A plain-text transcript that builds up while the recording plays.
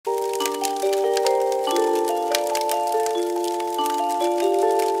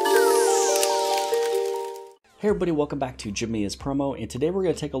Hey everybody, welcome back to Jimmy is Promo, and today we're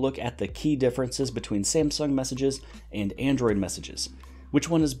going to take a look at the key differences between Samsung messages and Android messages. Which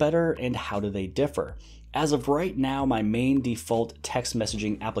one is better and how do they differ? As of right now, my main default text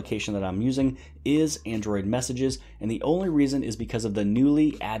messaging application that I'm using is Android Messages, and the only reason is because of the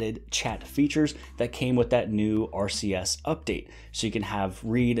newly added chat features that came with that new RCS update. So you can have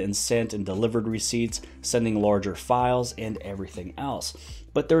read and sent and delivered receipts, sending larger files, and everything else.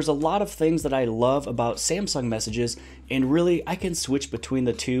 But there's a lot of things that I love about Samsung Messages, and really I can switch between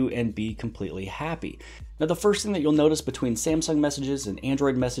the two and be completely happy. Now, the first thing that you'll notice between Samsung Messages and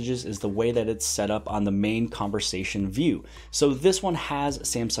Android Messages is the way that it's set up on the main conversation view. So this one has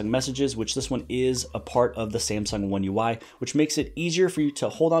Samsung Messages, which this one is a part of the Samsung One UI, which makes it easier for you to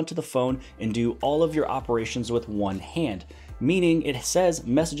hold onto the phone and do all of your operations with one hand. Meaning it says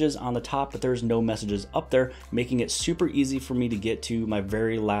messages on the top, but there's no messages up there, making it super easy for me to get to my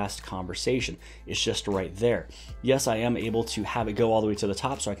very last conversation. It's just right there. Yes, I am able to have it go all the way to the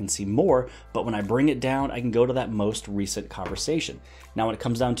top so I can see more, but when I bring it down, I can go to that most recent conversation. Now, when it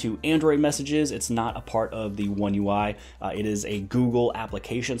comes down to Android messages, it's not a part of the One UI. It is a Google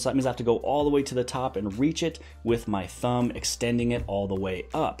application, so that means I have to go all the way to the top and reach it with my thumb, extending it all the way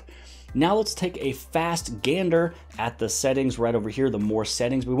up. Now let's take a fast gander at the settings right over here, the more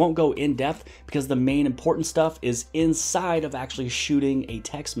settings. We won't go in depth because the main important stuff is inside of actually shooting a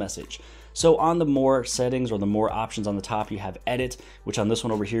text message. So on the more settings or the more options on the top, you have edit, which on this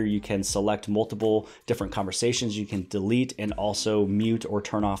one over here, you can select multiple different conversations. You can delete and also mute or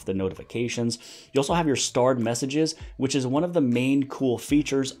turn off the notifications. You also have your starred messages, which is one of the main cool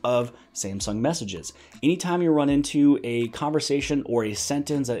features of Samsung Messages. Anytime you run into a conversation or a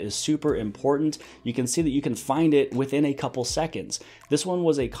sentence that is super important, you can see that you can find it within a couple seconds. This one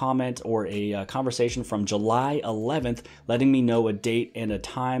was a comment or a conversation from July 11th, letting me know a date and a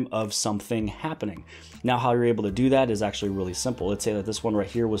time of something happening. Now, how you're able to do that is actually really simple. Let's say that this one right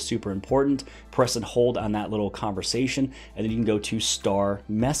here was super important. Press and hold on that little conversation, and then you can go to star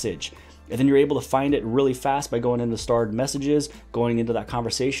message. And then you're able to find it really fast by going into starred messages, going into that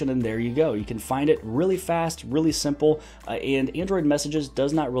conversation, and there you go. You can find it really fast, really simple, and Android Messages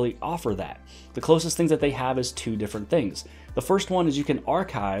does not really offer that. The closest things that they have is two different things. The first one is you can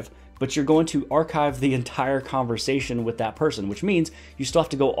archive, but you're going to archive the entire conversation with that person, which means you still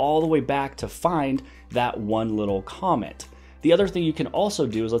have to go all the way back to find that one little comment. The other thing you can also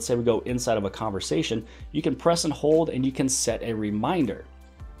do is, let's say we go inside of a conversation, you can press and hold and you can set a reminder.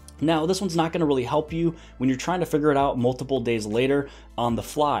 Now, this one's not going to really help you when you're trying to figure it out multiple days later on the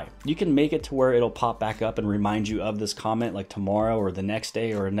fly. You can make it to where it'll pop back up and remind you of this comment like tomorrow or the next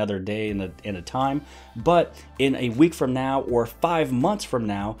day or another day in a time. But in a week from now or 5 months from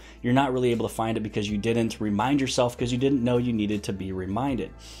now, you're not really able to find it because you didn't remind yourself because you didn't know you needed to be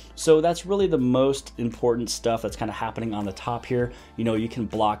reminded. So that's really the most important stuff that's kind of happening on the top here. You know, you can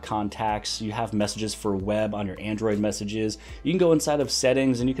block contacts, you have messages for web on your Android messages. You can go inside of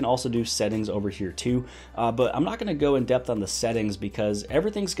settings and you can also do settings over here too. But I'm not going to go in depth on the settings because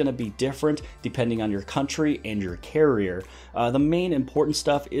everything's going to be different depending on your country and your carrier. The main important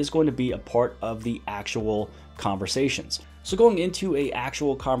stuff is going to be a part of the actual conversations. So going into a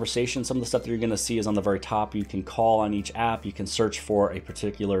actual conversation, some of the stuff that you're going to see is on the very top. You can call on each app, you can search for a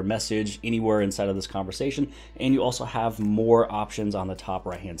particular message anywhere inside of this conversation, and you also have more options on the top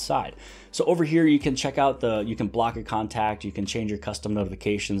right hand side. So over here you can check out you can block a contact, you can change your custom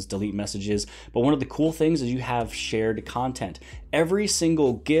notifications, delete messages, but one of the cool things is you have shared content. Every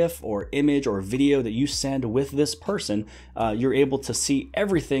single GIF or image or video that you send with this person, you're able to see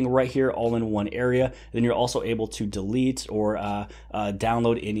everything right here all in one area. Then you're also able to delete or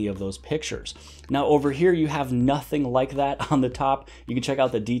download any of those pictures. Now over here you have nothing like that on the top. You can check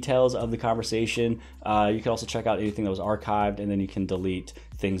out the details of the conversation. You can also check out anything that was archived, and then you can delete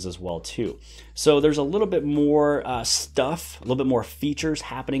things as well too. So there's a little bit more stuff, a little bit more features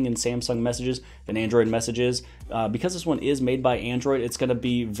happening in Samsung Messages than Android Messages. Because this one is made by Android, it's going to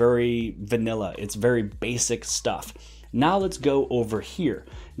be very vanilla. It's very basic stuff. Now let's go over here.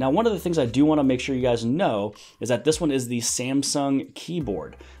 Now, one of the things I do want to make sure you guys know is that this one is the Samsung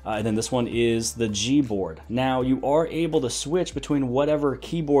keyboard, and then this one is the Gboard. Now, you are able to switch between whatever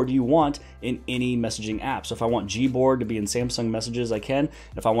keyboard you want in any messaging app. So if I want Gboard to be in Samsung Messages, I can.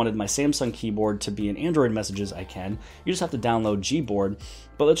 If I wanted my Samsung keyboard to be in Android Messages, I can. You just have to download Gboard.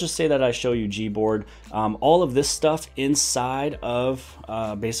 But let's just say that I show you Gboard. All of this stuff inside of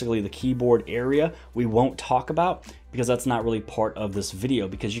basically the keyboard area, we won't talk about because that's not really part of this video,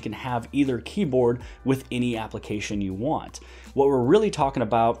 because is you can have either keyboard with any application you want. What we're really talking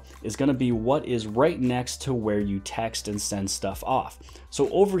about is going to be what is right next to where you text and send stuff off. So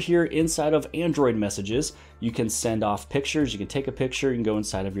over here inside of Android messages, you can send off pictures, you can take a picture, you can go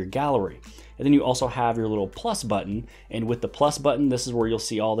inside of your gallery. And then you also have your little plus button, and with the plus button, this is where you'll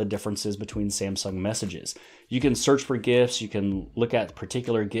see all the differences between Samsung messages. You can search for GIFs, you can look at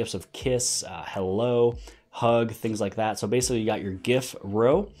particular GIFs of kiss, hello, hug, things like that. So basically you got your GIF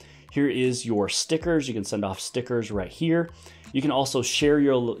row. Here is your stickers, you can send off stickers right here. You can also share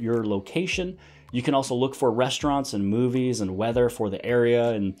your location. You can also look for restaurants and movies and weather for the area,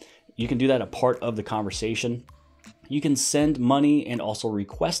 and you can do that a part of the conversation. You can send money and also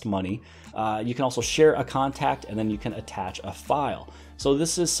request money. You can also share a contact, and then you can attach a file. So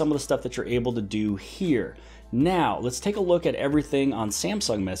this is some of the stuff that you're able to do here. Now, let's take a look at everything on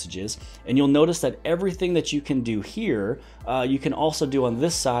Samsung messages, and you'll notice that everything that you can do here, you can also do on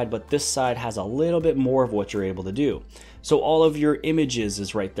this side, but this side has a little bit more of what you're able to do. So all of your images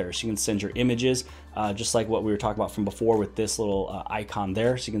is right there. So you can send your images, just like what we were talking about from before with this little icon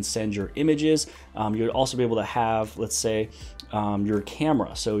there. So you can send your images. You'd also be able to have, let's say, your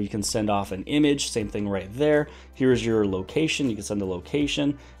camera. So you can send off an image, same thing right there. Here's your location. You can send a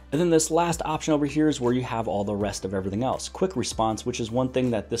location. And then this last option over here is where you have all the rest of everything else. Quick response, which is one thing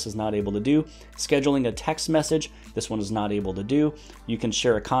that this is not able to do. Scheduling a text message, this one is not able to do. You can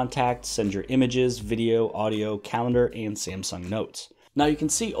share a contact, send your images, video, audio, calendar, and Samsung Notes. Now you can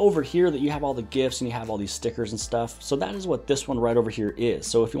see over here that you have all the GIFs and you have all these stickers and stuff. So that is what this one right over here is.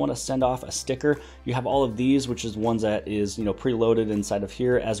 So if you want to send off a sticker, you have all of these, which is ones that is, preloaded inside of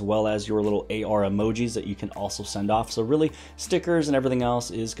here, as well as your little AR emojis that you can also send off. So really stickers and everything else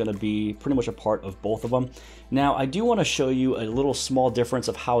is going to be pretty much a part of both of them. Now I do want to show you a little small difference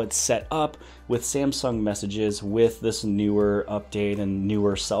of how it's set up with Samsung messages with this newer update and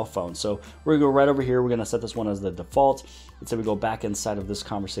newer cell phone. So we're gonna go right over here. We're gonna set this one as the default. Let's say we go back inside of this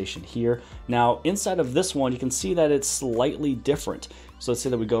conversation here. Now inside of this one, you can see that it's slightly different. So let's say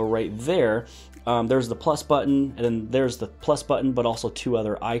that we go right there. There's the plus button, and then there's the plus button, but also two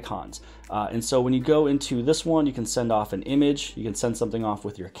other icons. And so when you go into this one, you can send off an image, you can send something off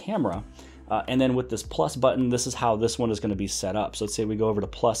with your camera. And then with this plus button, this is how this one is going to be set up. So let's say we go over to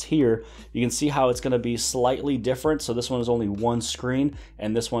plus here, you can see how it's going to be slightly different. So this one is only one screen,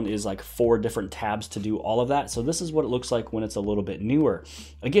 and this one is like 4 different tabs to do all of that. So this is what it looks like when it's a little bit newer.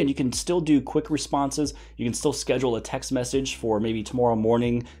 Again, you can still do quick responses. You can still schedule a text message for maybe tomorrow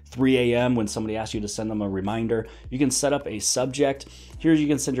morning, 3 a.m. when somebody asks you to send them a reminder. You can set up a subject. Here you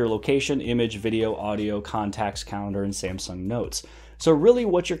can send your location, image, video, audio, contacts, calendar, and Samsung Notes. So really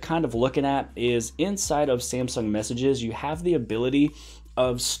what you're kind of looking at is inside of Samsung messages, you have the ability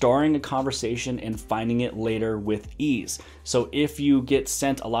of starting a conversation and finding it later with ease. So if you get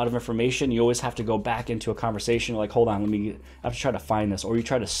sent a lot of information, you always have to go back into a conversation like, hold on, I have to try to find this, or you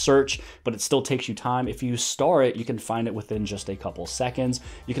try to search, but it still takes you time. If you star it, you can find it within just a couple seconds.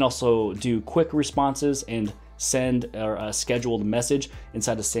 You can also do quick responses and send a scheduled message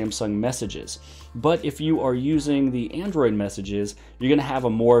inside of Samsung messages. But if you are using the Android messages, you're gonna have a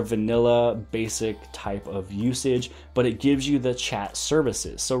more vanilla, basic type of usage, but it gives you the chat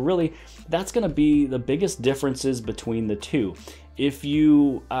services. So really, that's gonna be the biggest differences between the two. If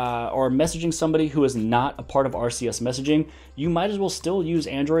you are messaging somebody who is not a part of RCS messaging, you might as well still use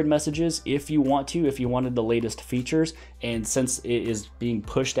Android messages if you want to, if you wanted the latest features. And since it is being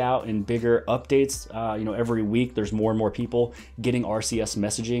pushed out in bigger updates, every week there's more and more people getting RCS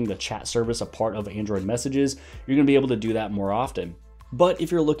messaging, the chat service, a part of Android messages, you're gonna be able to do that more often. But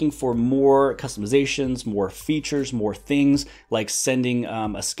if you're looking for more customizations, more features, more things like sending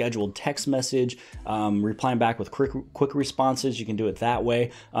a scheduled text message, replying back with quick responses, you can do it that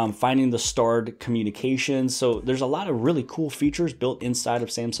way. Finding the starred communications. So there's a lot of really cool features built inside of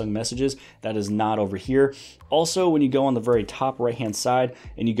Samsung messages that is not over here. Also, when you go on the very top right-hand side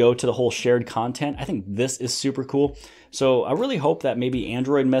and you go to the whole shared content, I think this is super cool. So I really hope that maybe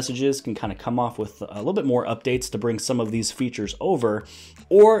Android messages can kind of come off with a little bit more updates to bring some of these features over,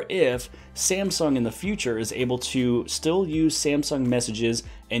 or if Samsung in the future is able to still use Samsung messages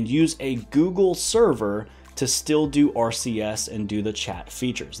and use a Google server to still do RCS and do the chat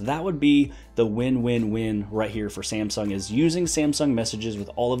features. That would be the win-win-win right here for Samsung, is using Samsung messages with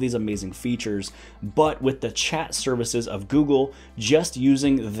all of these amazing features, but with the chat services of Google just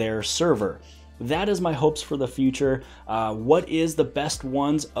using their server. That is my hopes for the future. What is the best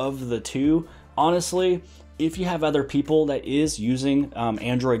ones of the two? Honestly, If you have other people that is using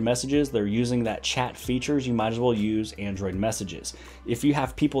Android messages, they're using that chat features, you might as well use Android messages. If you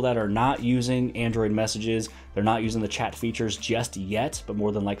have people that are not using Android messages, they're not using the chat features just yet, but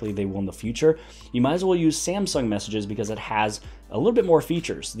more than likely they will in the future, you might as well use Samsung messages because it has a little bit more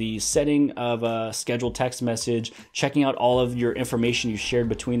features. The setting of a scheduled text message, checking out all of your information you shared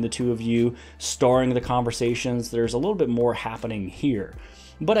between the two of you, starring the conversations, there's a little bit more happening here.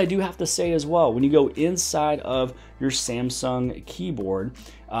 But I do have to say as well, when you go inside of your Samsung keyboard,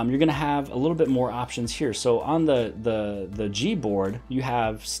 you're going to have a little bit more options here. So on the G board, you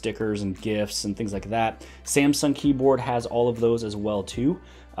have stickers and GIFs and things like that. Samsung keyboard has all of those as well too.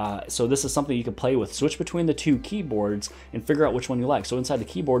 So this is something you can play with. Switch between the two keyboards and figure out which one you like. So inside the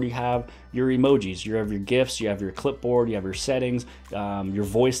keyboard, you have your emojis, you have your GIFs, you have your clipboard, you have your settings, your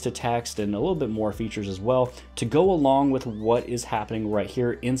voice to text, and a little bit more features as well to go along with what is happening right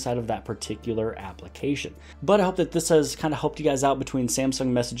here inside of that particular application. But I hope that this has kind of helped you guys out between Samsung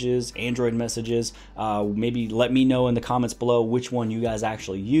messages, Android messages. Maybe let me know in the comments below which one you guys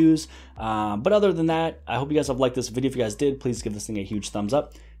actually use. But other than that, I hope you guys have liked this video. If you guys did, please give this thing a huge thumbs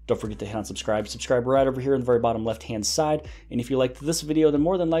up. Don't forget to hit on subscribe. Subscribe right over here in the very bottom left-hand side. And if you liked this video, then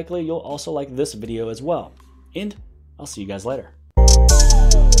more than likely, you'll also like this video as well. And I'll see you guys later.